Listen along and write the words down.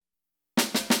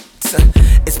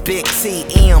It's Big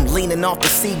TM leaning off the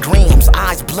Seagrams,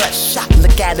 eyes bloodshot,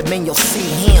 look at him and you'll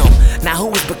see him. Now who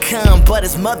he's become but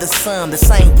his mother's son, the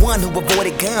same one who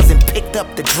avoided guns and picked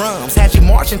up the drums. Had you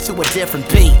marching to a different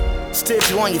beat, stood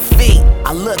you on your feet.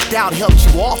 I looked out, helped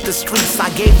you off the streets. I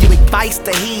gave you advice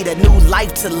to heed, a new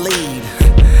life to lead.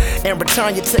 In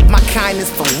return you took my kindness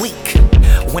for weak.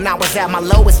 When I was at my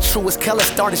lowest, truest colors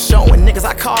started showing. Niggas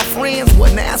I called friends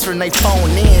wasn't answering they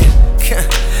phone in.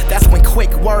 That's when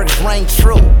quick words rang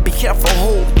true. Be careful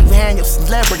who you hand your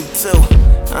celebrity to.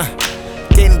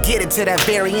 Didn't get it to that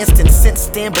very instant. Since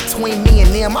then, between me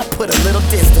and them, I put a little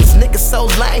distance. Niggas so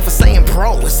lame for saying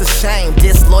bro, it's a shame.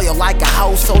 Disloyal like a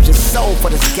hoe, sold your soul for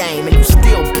this game, and you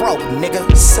still broke,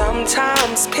 nigga.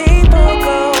 Sometimes people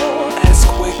go as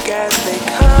quick as they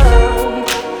come.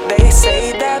 They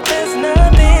say that there's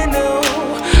nothing new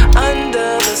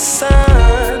under the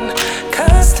sun,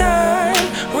 'cause time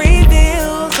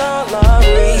reveals all our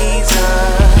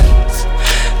reasons.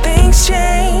 Things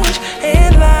change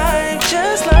in life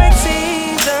just like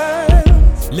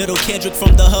seasons. Little Kendrick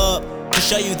from the hub, to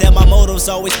show you that my motive's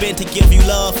always been to give you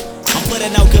love. I'm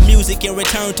putting out good music in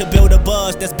return to build a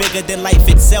buzz that's bigger than life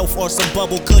itself or some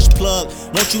bubble kush plug.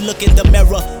 Won't you look in the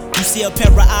mirror? You see a pair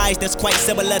of eyes that's quite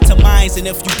similar to mine, and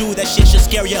if you do, that shit should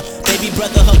scare ya. Baby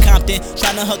brother Huck Compton,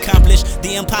 trying to accomplish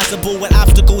the impossible with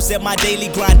obstacles in my daily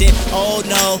grinding. Oh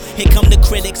no, here come the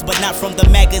critics, but not from the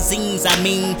magazines. I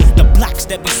mean, the blocks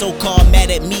that be so-called mad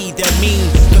at me, they're mean.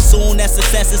 Cause soon as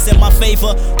success is in my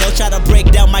favor, they'll try to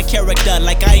break down my character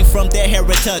like I ain't from their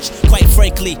heritage. Quite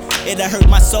frankly, it'll hurt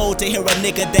my soul to hear a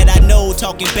nigga that I know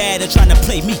talking bad and trying to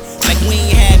play me. Like we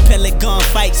ain't had pellet gun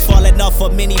fights, falling off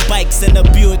of mini bikes in a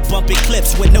Buick, bumping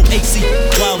clips with no AC.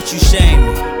 Why would you shame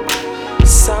me?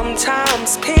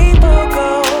 Sometimes people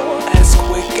go as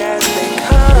quick as they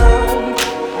come.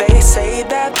 They say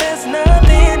that there's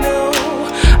nothing new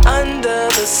under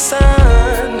the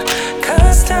sun,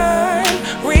 'cause time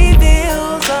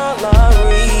reveals all our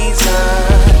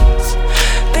reasons.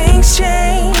 Things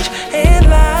change in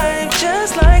life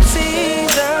just like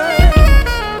seasons.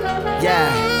 Yeah.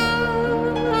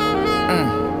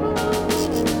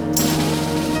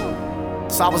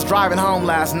 So I was driving home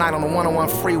last night on the 101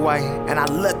 freeway, and I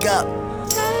look up,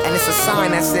 and it's a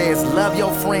sign that says, love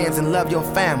your friends and love your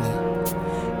family.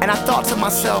 And I thought to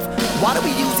myself, why do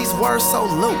we use these words so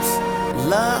loose?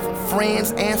 Love,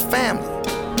 friends, and family.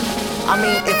 I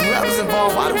mean, if love is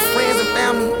involved, why do friends and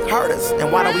family hurt us?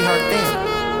 And why do we hurt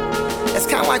them? It's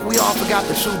kind of like we all forgot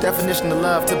the true definition of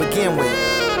love to begin with.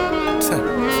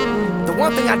 The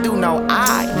one thing I do know,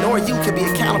 I nor you can be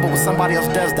accountable what somebody else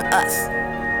does to us.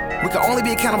 We can only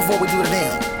be accountable for what we do to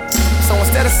them. So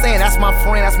instead of saying that's my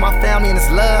friend, that's my family, and it's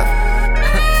love,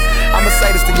 I'ma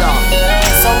say this to y'all.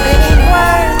 So many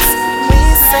words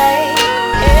we say